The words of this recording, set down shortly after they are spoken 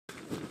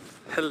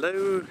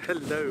Hello.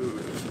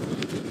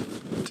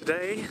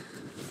 Today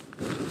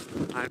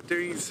I'm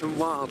doing some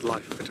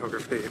wildlife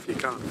photography, if you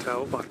can't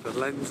tell by the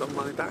lens on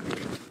my back.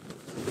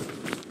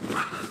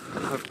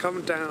 I've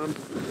come down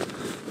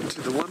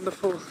to the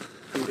wonderful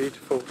and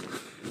beautiful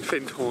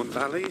Findhorn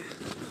Valley.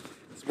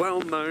 It's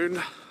well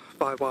known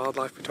by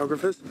wildlife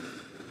photographers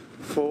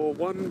for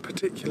one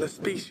particular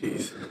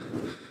species,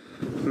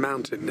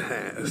 mountain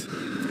hares.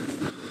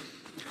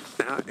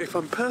 Now, if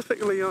I'm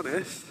perfectly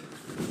honest,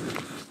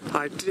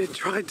 I did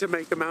try to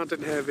make a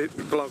mountain hare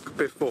vlog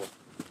before,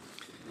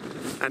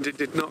 and it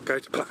did not go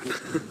to plan.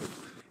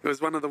 It was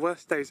one of the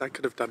worst days I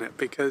could have done it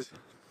because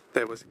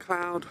there was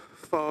cloud,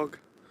 fog,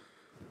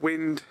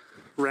 wind,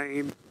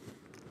 rain.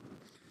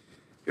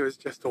 It was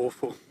just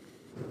awful.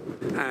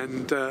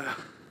 And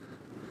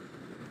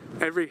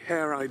every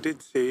hare I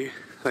did see,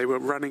 they were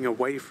running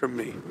away from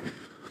me,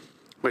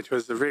 which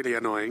was really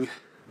annoying.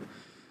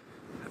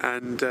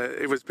 And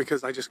it was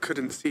because I just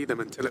couldn't see them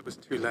until it was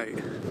too late.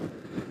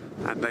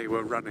 And they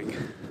were running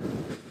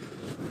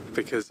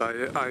because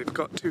I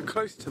got too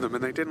close to them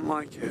and they didn't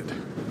like it.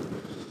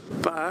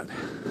 But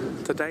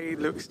today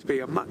looks to be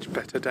a much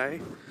better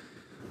day,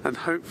 and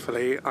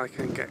hopefully I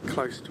can get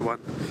close to one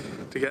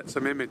to get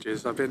some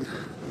images. I've been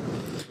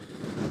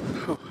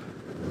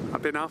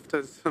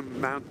after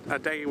a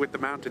day with the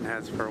mountain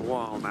hares for a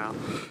while now,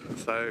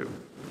 so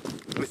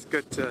it's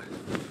good to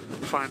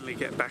finally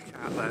get back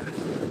out there.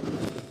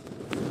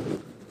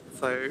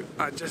 So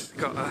I just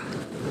gotta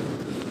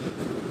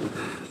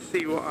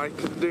see what I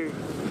can do.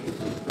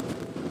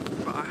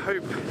 But I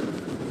hope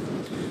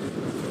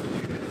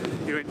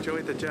you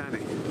enjoy the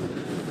journey,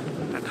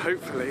 and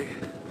hopefully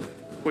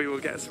we will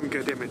get some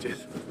good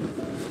images.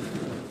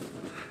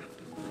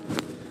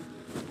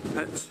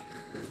 Let's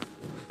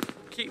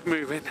keep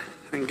moving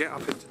and get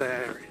up into the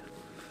area.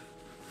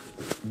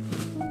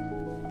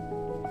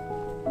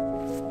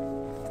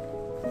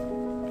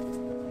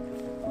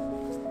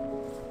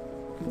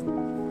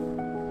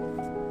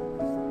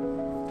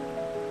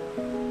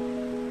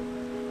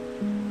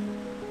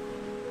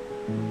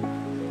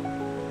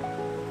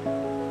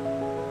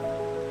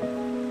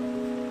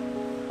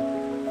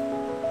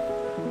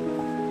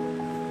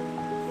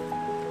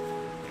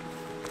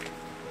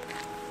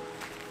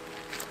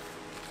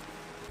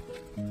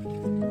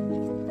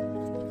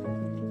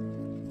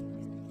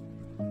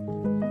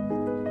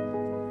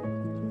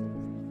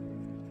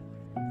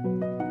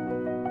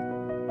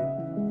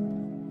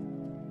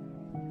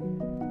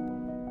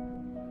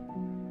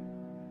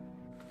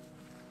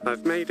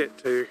 I've made it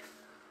to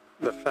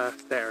the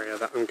first area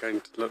that I'm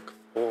going to look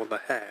for the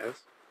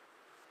hares.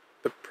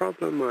 The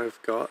problem I've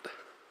got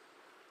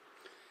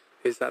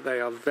is that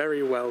they are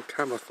very well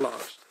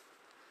camouflaged.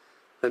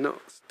 They're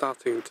not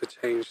starting to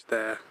change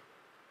their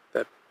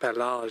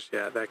pelage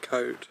yet, their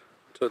coat,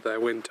 to their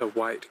winter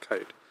white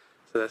coat.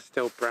 So they're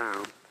still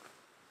brown.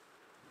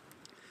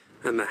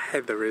 And the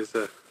heather is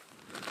a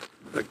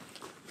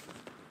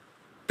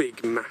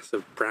big mass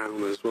of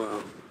brown as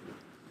well.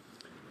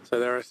 So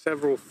there are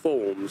several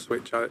forms,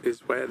 which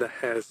is where the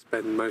hares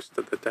spend most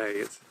of the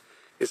day.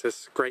 It's a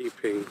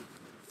scraping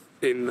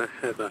in the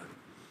heather.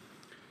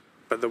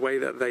 But the way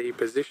that they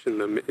position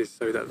them is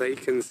so that they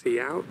can see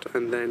out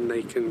and then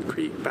they can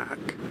creep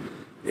back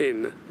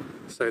in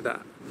so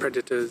that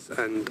predators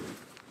and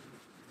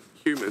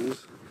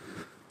humans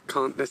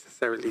can't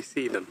necessarily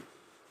see them.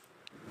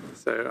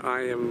 So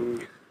I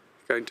am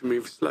going to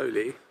move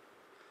slowly,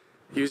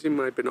 using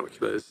my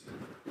binoculars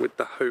with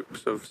the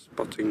hopes of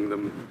spotting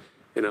them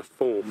in a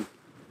form.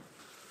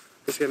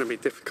 It's going to be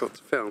difficult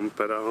to film,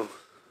 but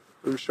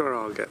I'm sure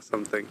I'll get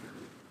something.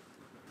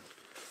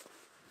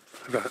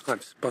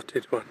 I've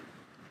spotted one.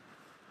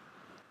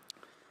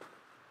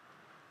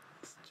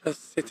 It's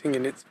just sitting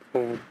in its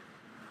form.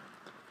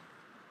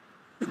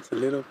 It's a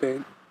little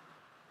bit...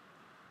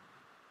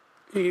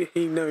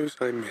 He knows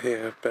I'm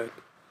here, but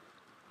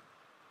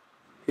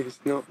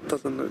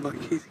doesn't look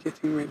like he's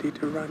getting ready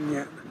to run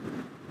yet.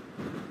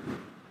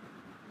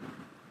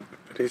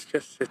 But he's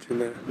just sitting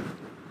there.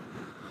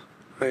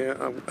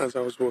 As I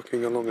was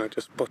walking along, I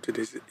just spotted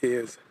his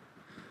ears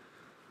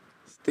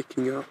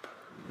sticking up.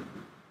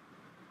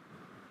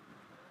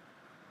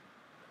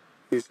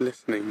 He's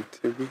listening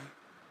to me.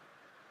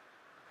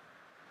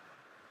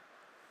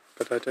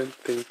 But I don't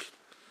think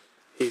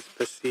he's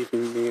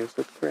perceiving me as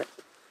a threat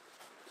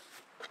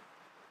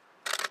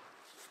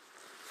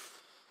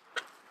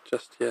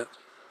just yet.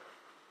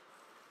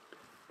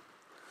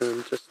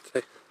 I'm just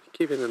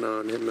keeping an eye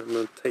on him, and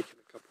I'm taking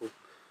a couple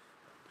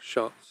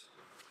shots.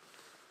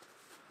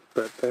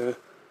 But they're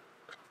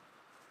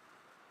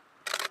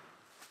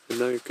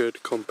no good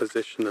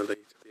compositionally,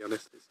 to be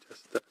honest. It's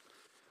just that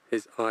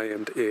his eye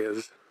and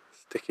ears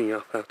sticking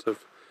up out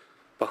of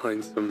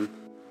behind some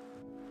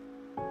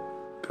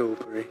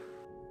bilberry.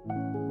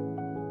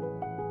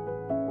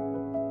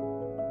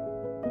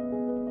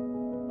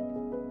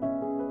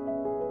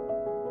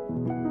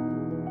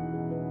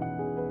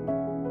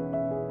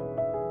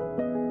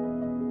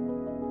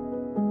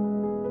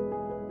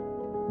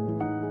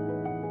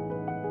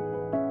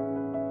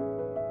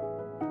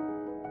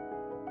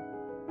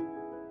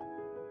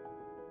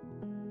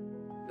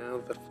 now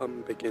the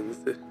fun begins.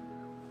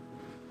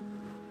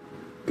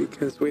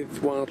 Because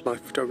with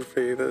wildlife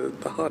photography,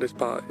 the hardest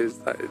part is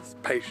that it's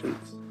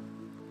patience.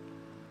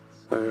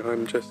 So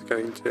I'm just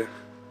going to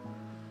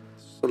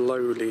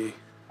slowly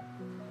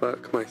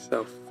work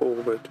myself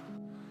forward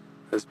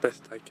as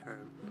best I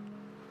can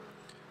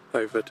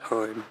over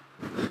time.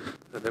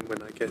 And then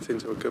when I get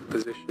into a good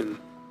position,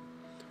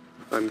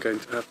 I'm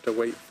going to have to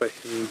wait for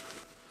him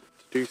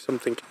to do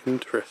something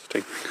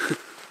interesting.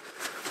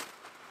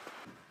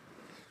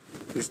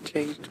 He's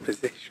changed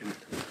position,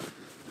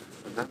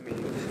 and that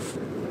means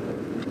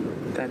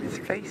that his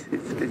face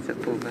is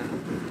visible now.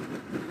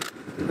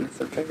 And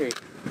it's a very,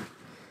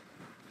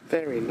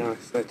 very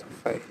nice little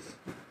face.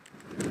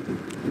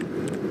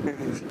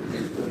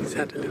 And he's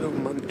had a little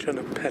munch on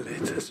a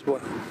pellet as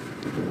well.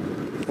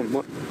 And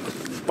what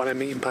I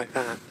mean by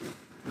that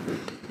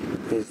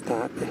is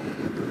that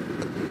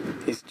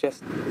he's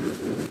just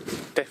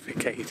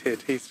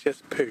defecated, he's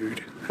just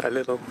pooed a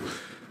little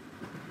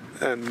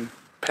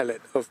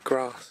pellet of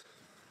grass.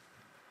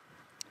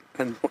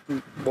 And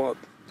what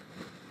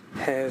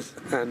hares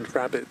and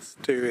rabbits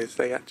do is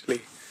they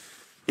actually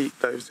eat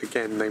those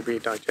again. They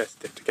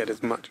redigest it to get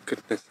as much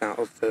goodness out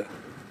of the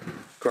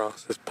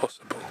grass as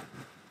possible.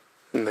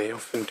 And they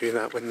often do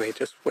that when they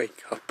just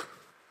wake up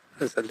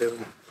as a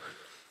little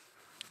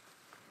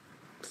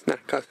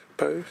snack, I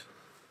suppose.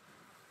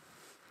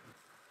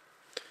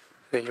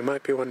 Now you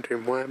might be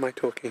wondering, why am I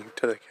talking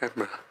to the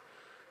camera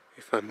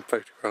if I'm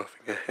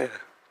photographing a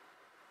hare?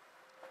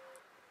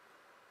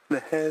 The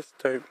hares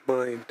don't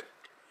mind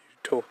you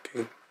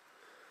talking,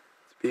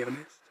 to be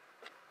honest.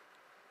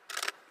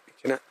 It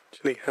can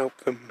actually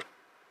help them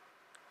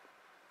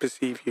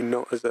perceive you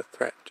not as a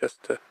threat,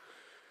 just to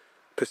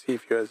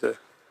perceive you as a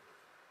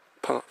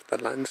part of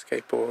the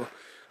landscape, or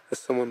as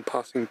someone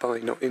passing by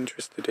not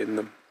interested in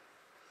them.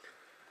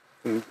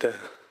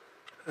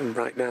 And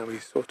right now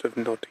he's sort of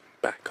nodding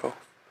back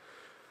off.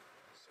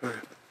 So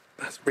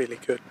that's really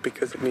good,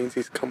 because it means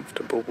he's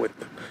comfortable with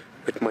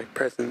my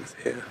presence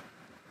here.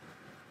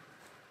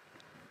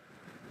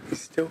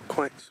 He's still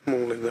quite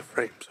small in the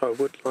frame, so I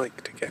would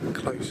like to get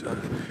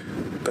closer,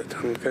 but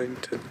I'm going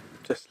to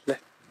just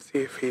see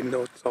if he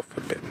nods off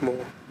a bit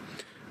more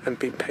and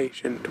be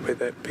patient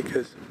with it,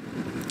 because,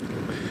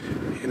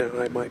 you know,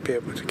 I might be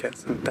able to get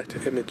some better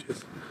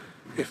images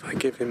if I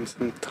give him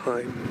some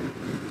time.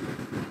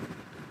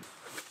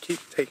 I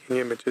keep taking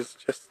images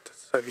just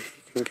so he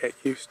can get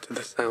used to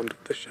the sound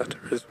of the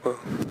shutter as well.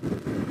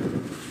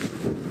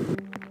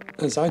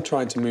 As I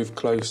tried to move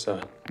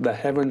closer, the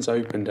heavens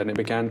opened and it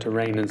began to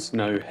rain and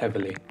snow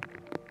heavily.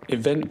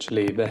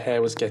 Eventually, the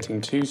hare was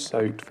getting too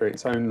soaked for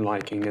its own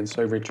liking and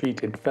so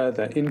retreated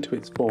further into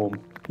its form,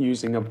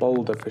 using a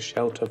boulder for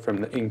shelter from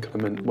the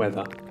inclement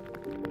weather.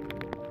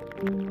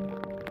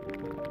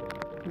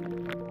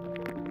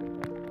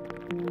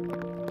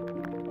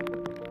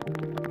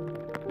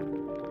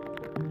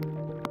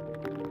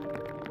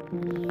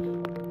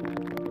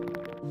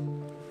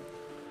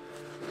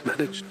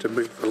 Managed to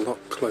move a lot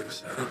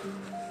closer,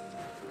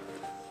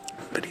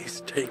 but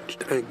he's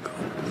changed angle,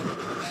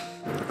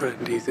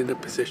 and he's in a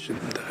position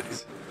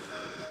that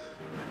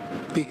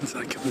means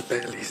I can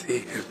barely see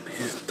him.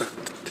 He's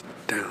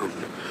down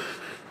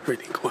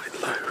really quite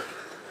low,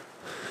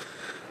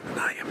 and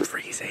I am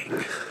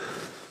freezing.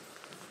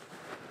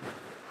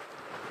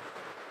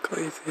 Got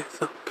his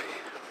ears up,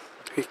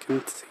 he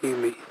can see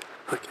me,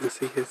 I can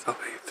see his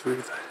eye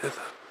through the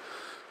heather,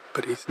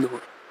 but he's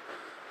not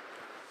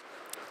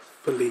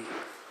fully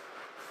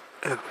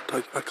out.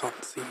 I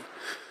can't see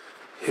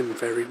him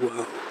very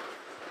well,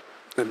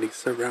 and he's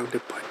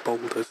surrounded by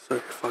boulders, so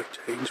if I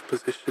change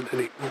position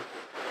anymore,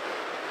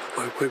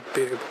 I won't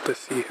be able to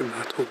see him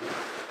at all.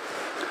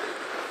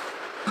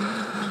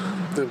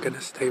 I'm going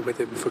to stay with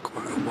him for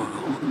quite a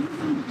while,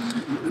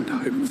 and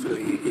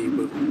hopefully he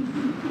will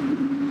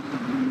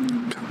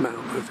come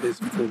out of his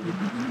form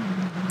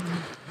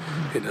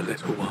in a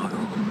little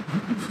while.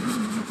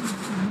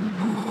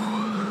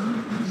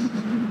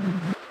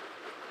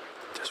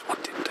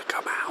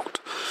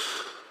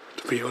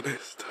 To be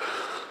honest,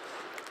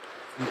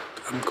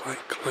 I'm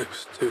quite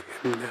close to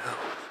him now.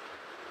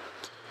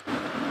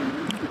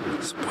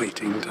 It's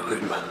waiting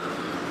time.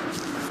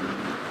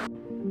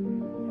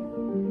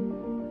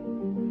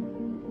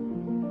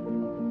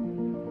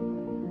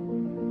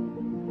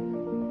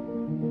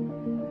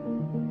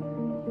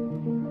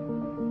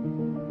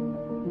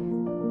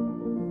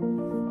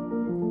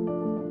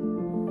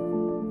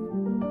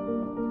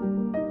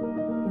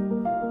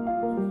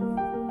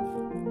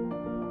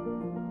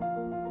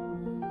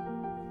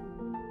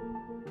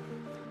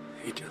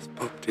 He just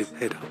popped his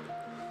head up,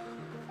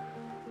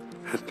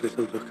 had a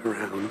little look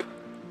around,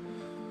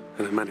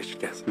 and I managed to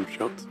get some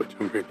shots which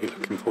I'm really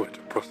looking forward to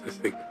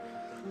processing.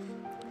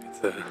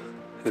 It's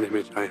an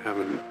image I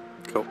haven't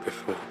got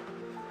before,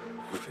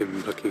 of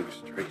him looking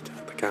straight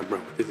at the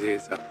camera with his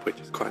ears up, which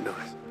is quite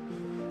nice.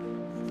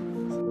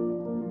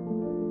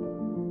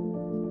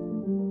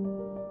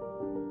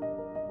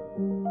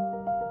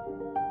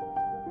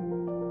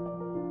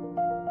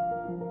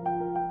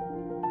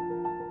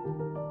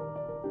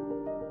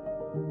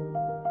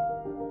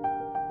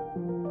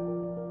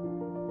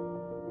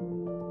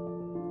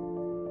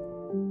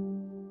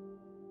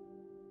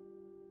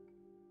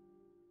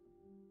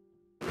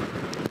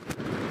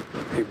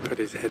 he put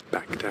his head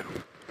back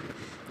down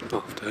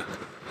after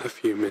a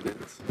few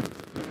minutes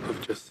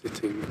of just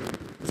sitting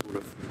sort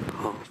of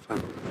half out,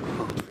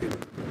 half in.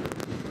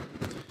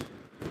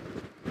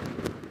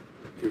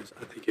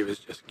 I think he was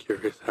just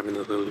curious, having a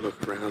little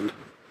look around,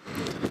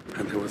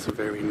 and there was a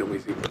very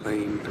noisy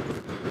plane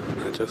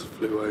that just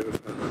flew over.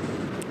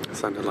 It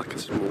sounded like a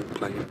small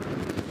plane,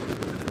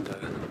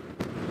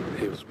 and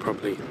he was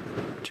probably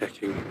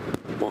checking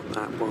what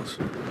that was.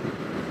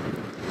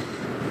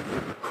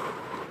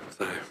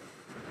 So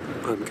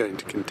I'm going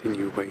to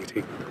continue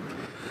waiting.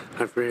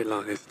 I've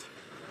realised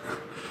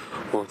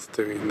whilst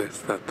doing this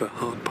that the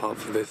hard part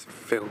for this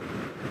film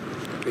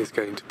is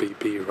going to be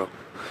B-roll,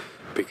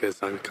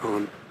 because I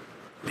can't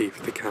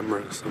leave the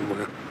camera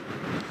somewhere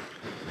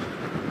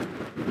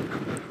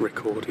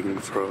recording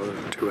for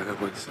 2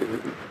 hours.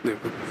 It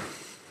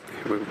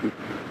won't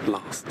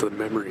last the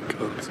memory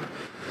cards.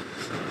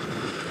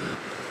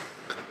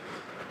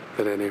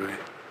 But anyway,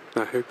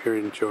 I hope you're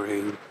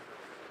enjoying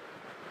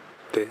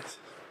this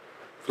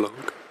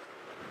vlog.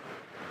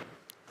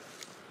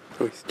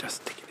 Oh, he's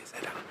just sticking his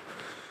head out.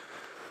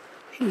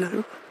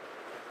 Hello.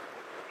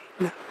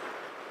 Hello.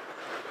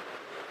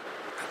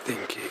 I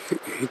think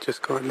he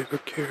just got a little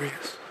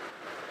curious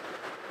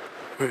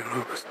when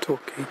I was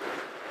talking.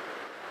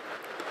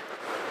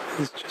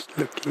 He's just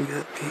looking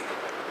at me.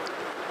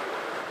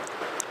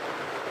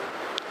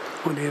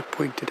 One ear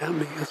pointed at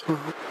me as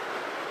well.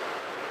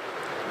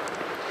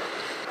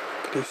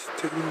 But he's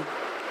still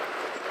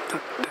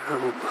ducked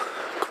down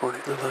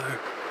quite low,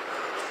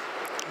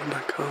 and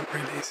I can't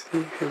really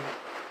see him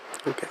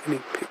or get any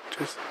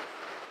pictures.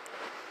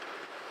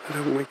 I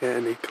don't want to get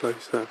any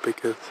closer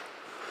because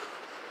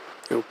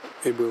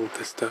it will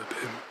disturb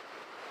him,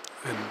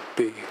 and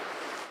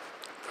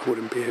I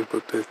wouldn't be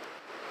able to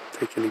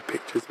take any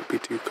pictures, it'd be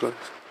too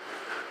close.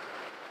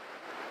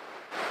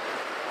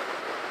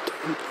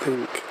 Don't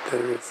think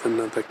there is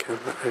another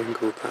camera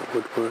angle that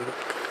would work.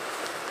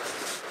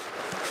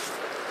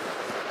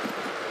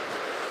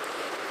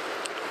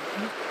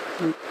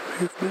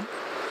 Movement.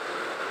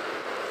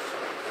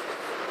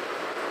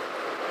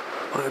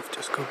 I've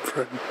just gone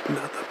for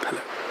another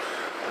pillow.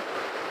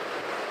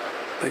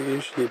 That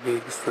usually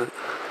means that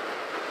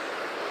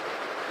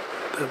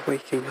they're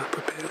waking up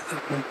a bit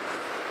and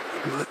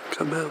you might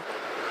come out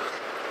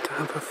to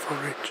have a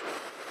forage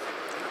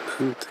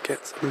and to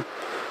get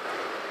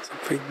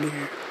something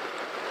new.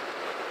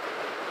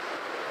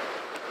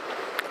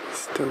 He's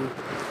still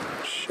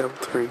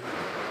sheltering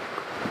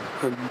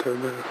under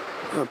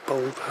a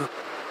boulder.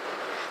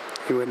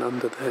 He went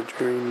under there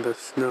during the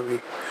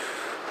snowy,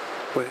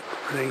 wet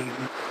rain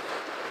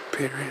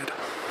period.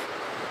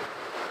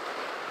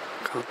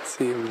 Can't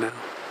see him now.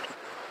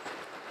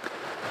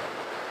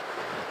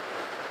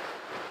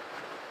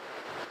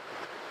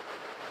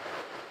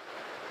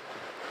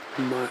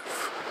 Might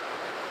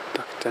have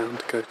ducked down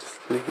to go to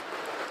sleep.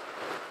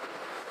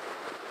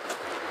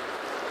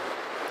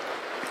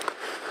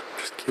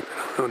 Just keep an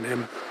eye on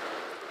him.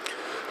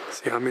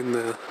 See, I'm in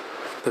the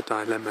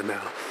dilemma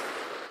now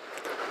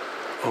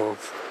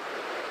of,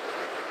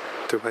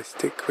 do I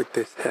stick with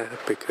this hare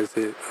because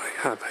I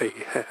have a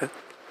hare?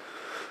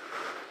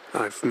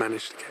 I've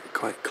managed to get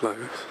quite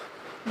close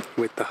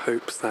with the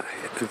hopes that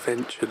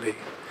eventually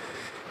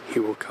he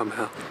will come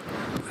out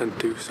and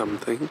do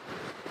something.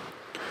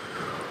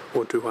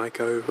 Or do I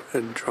go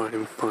and try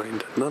and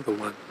find another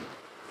one,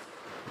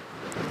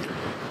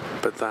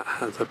 but that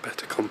has a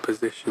better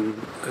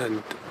composition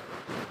and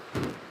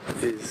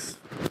is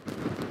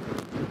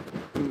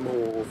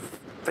more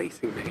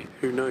facing me?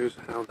 Who knows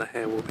how the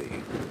hare will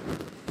be?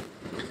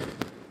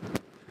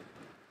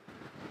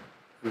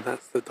 And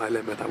that's the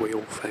dilemma that we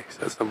all face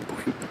at some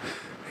point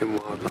in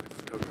wildlife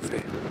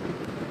photography.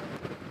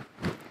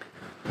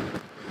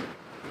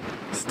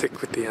 Stick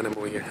with the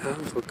animal you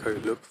have or go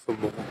look for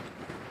more.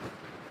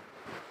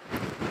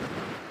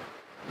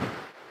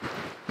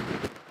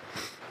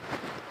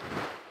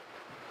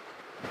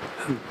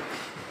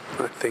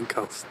 I think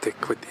I'll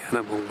stick with the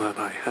animal that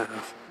I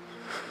have.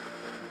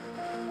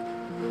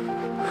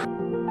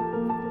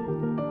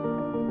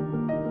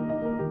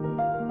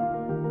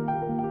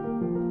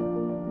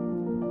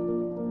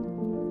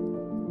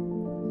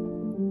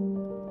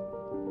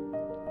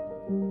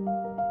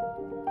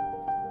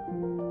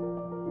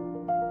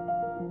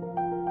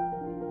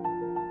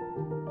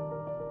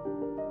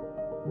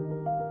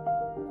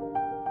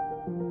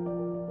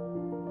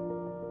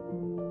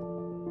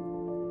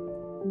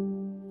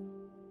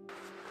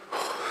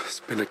 It's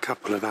been a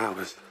couple of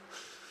hours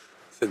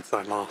since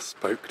I last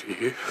spoke to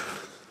you.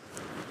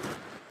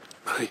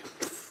 I'm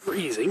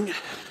freezing.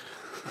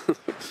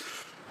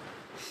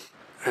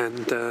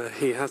 And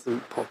he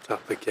hasn't popped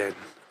up again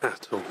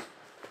at all.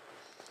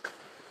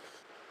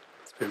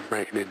 It's been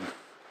raining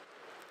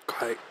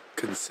quite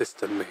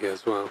consistently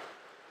as well.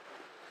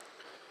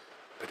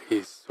 But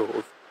he's sort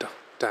of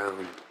ducked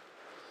down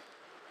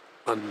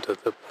under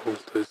the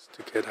boulders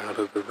to get out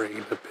of the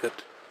rain a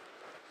bit.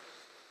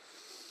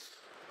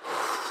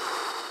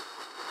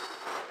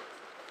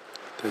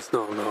 There's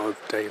not a lot of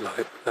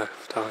daylight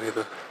left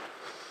either.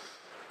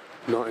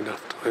 not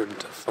enough time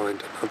to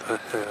find another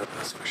hare,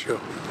 that's for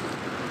sure.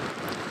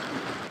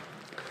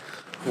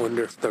 I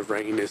wonder if the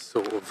rain is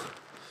sort of,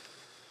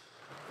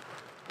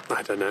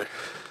 I don't know,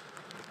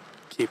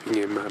 keeping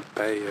him at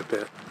bay a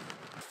bit.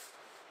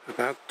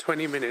 About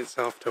 20 minutes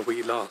after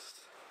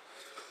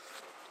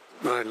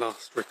I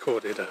last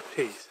recorded a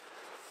piece,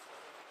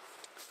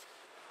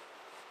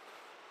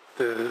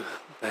 the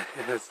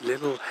hare's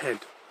little head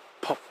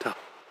popped up.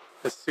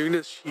 As soon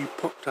as she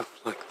popped up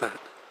like that,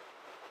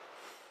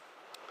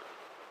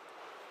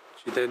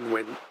 she then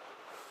went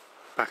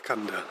back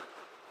under,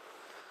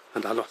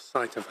 and I lost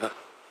sight of her.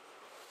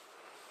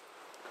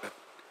 But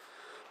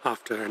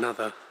after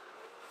another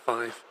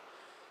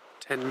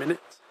 5-10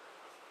 minutes,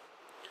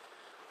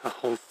 her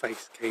whole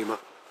face came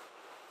up,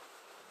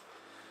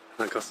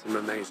 and I got some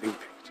amazing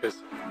pictures.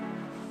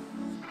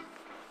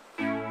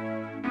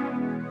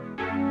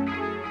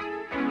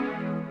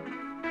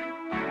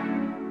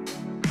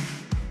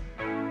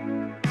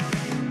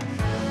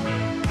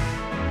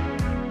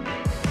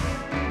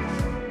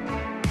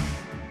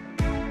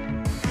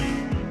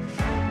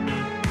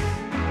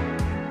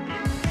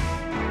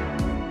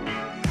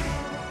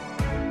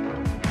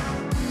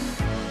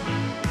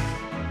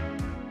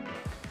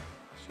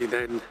 She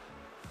then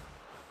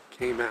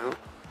came out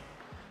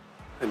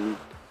and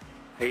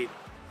ate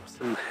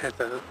some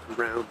heather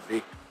around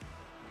me,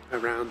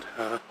 around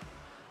her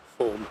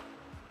form,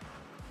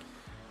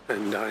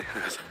 and I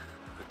had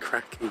a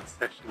cracking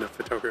session of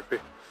photography.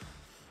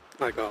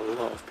 I got a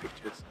lot of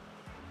pictures.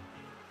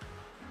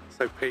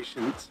 So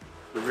patience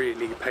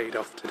really paid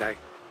off today,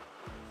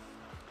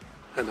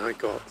 and I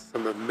got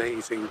some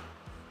amazing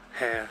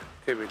hare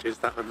images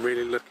that I'm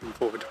really looking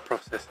forward to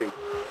processing.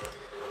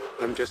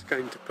 I'm just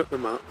going to put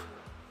them up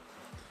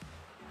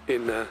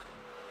in the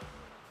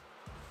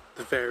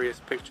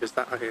various pictures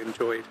that I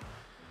enjoyed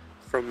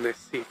from this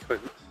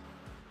sequence,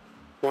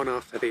 one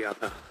after the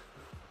other,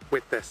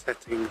 with their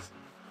settings,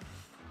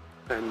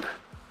 and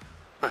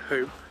I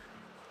hope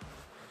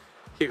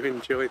you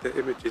enjoy the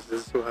images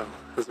as well,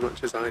 as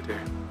much as I do.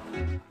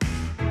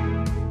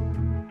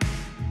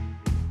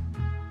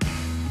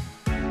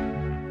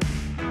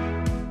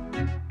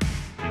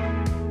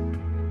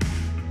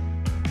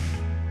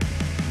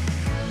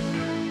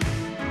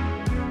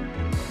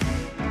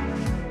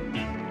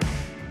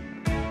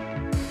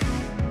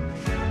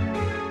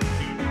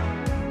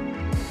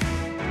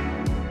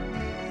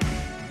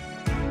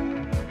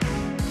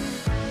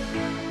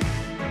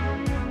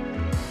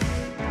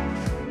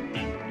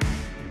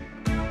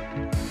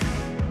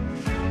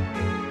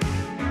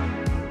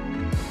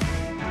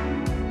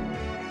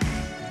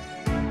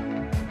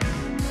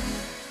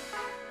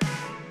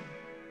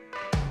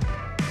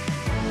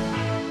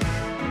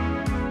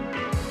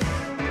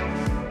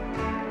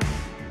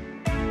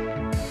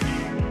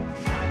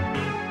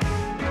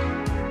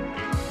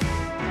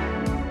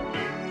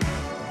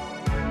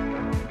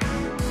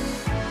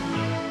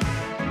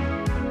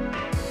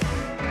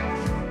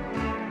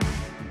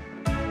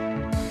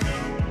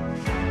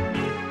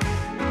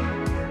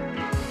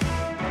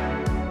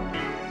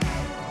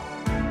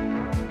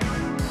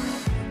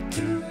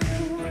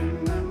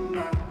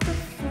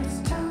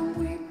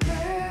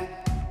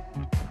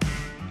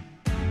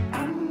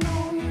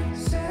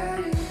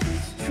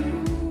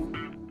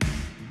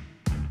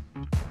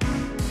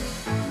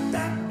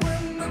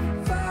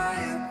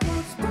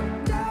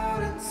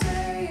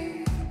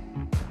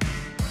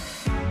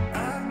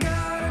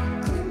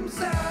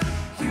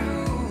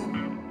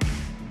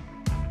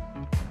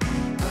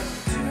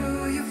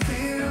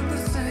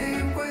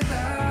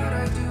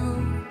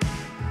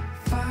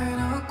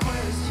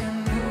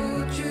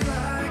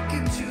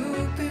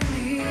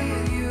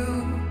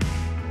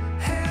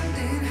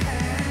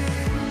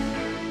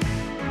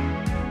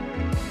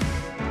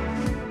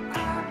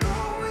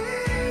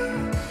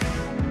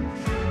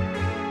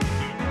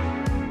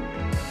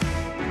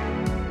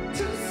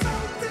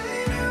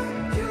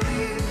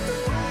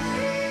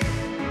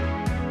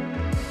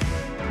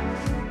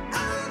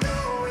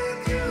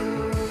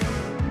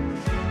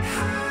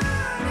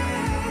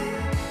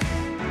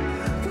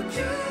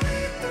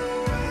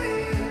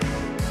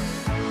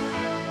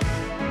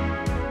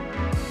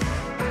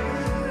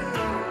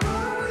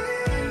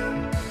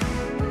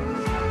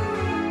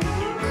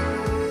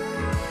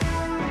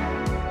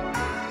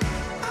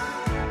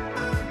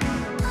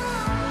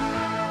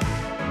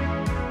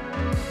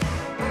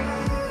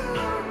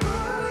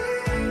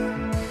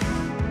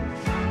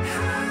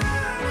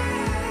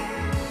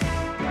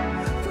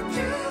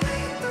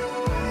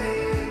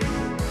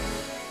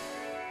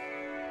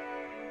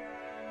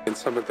 In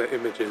some of the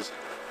images,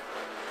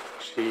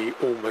 she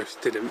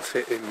almost didn't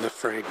fit in the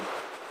frame.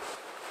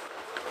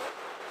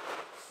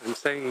 I'm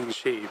saying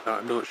she, but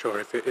I'm not sure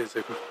if it is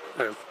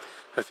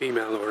a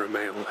female or a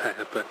male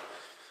hare, but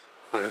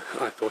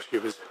I thought she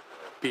was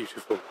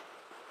beautiful.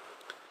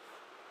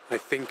 I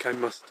think I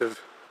must have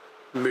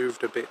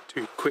moved a bit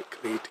too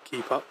quickly to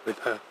keep up with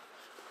her,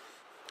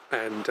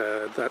 and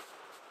that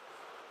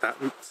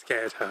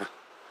scared her,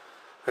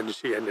 and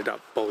she ended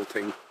up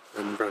bolting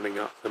and running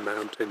up the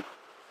mountain.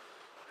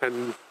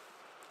 And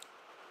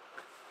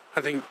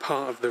I think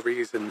part of the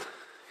reason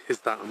is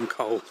that I'm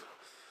cold.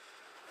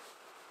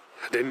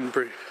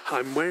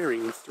 I'm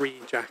wearing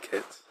 3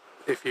 jackets,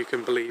 if you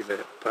can believe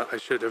it, but I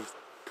should have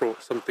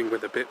brought something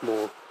with a bit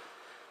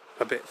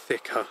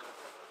thicker.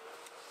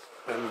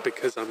 And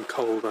because I'm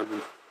cold,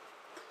 I'm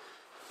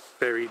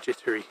very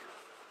jittery,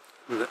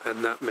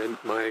 and that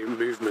meant my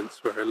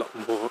movements were a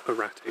lot more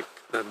erratic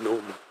than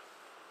normal.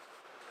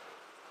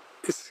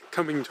 It's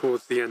coming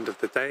towards the end of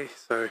the day,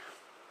 so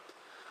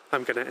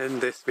I'm going to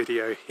end this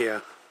video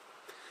here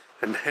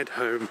and head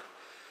home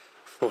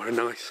for a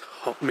nice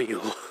hot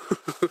meal.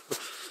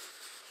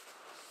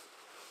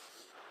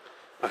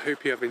 I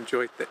hope you have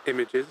enjoyed the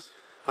images.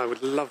 I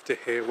would love to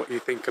hear what you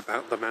think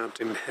about the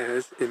mountain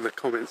hares in the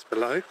comments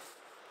below.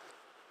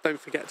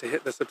 Don't forget to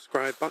hit the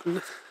subscribe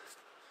button,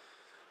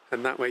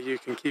 and that way you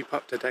can keep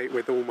up to date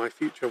with all my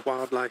future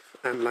wildlife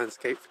and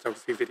landscape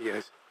photography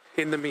videos.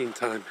 In the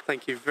meantime,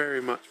 thank you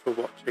very much for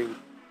watching,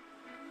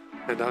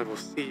 and I will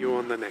see you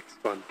on the next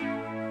one.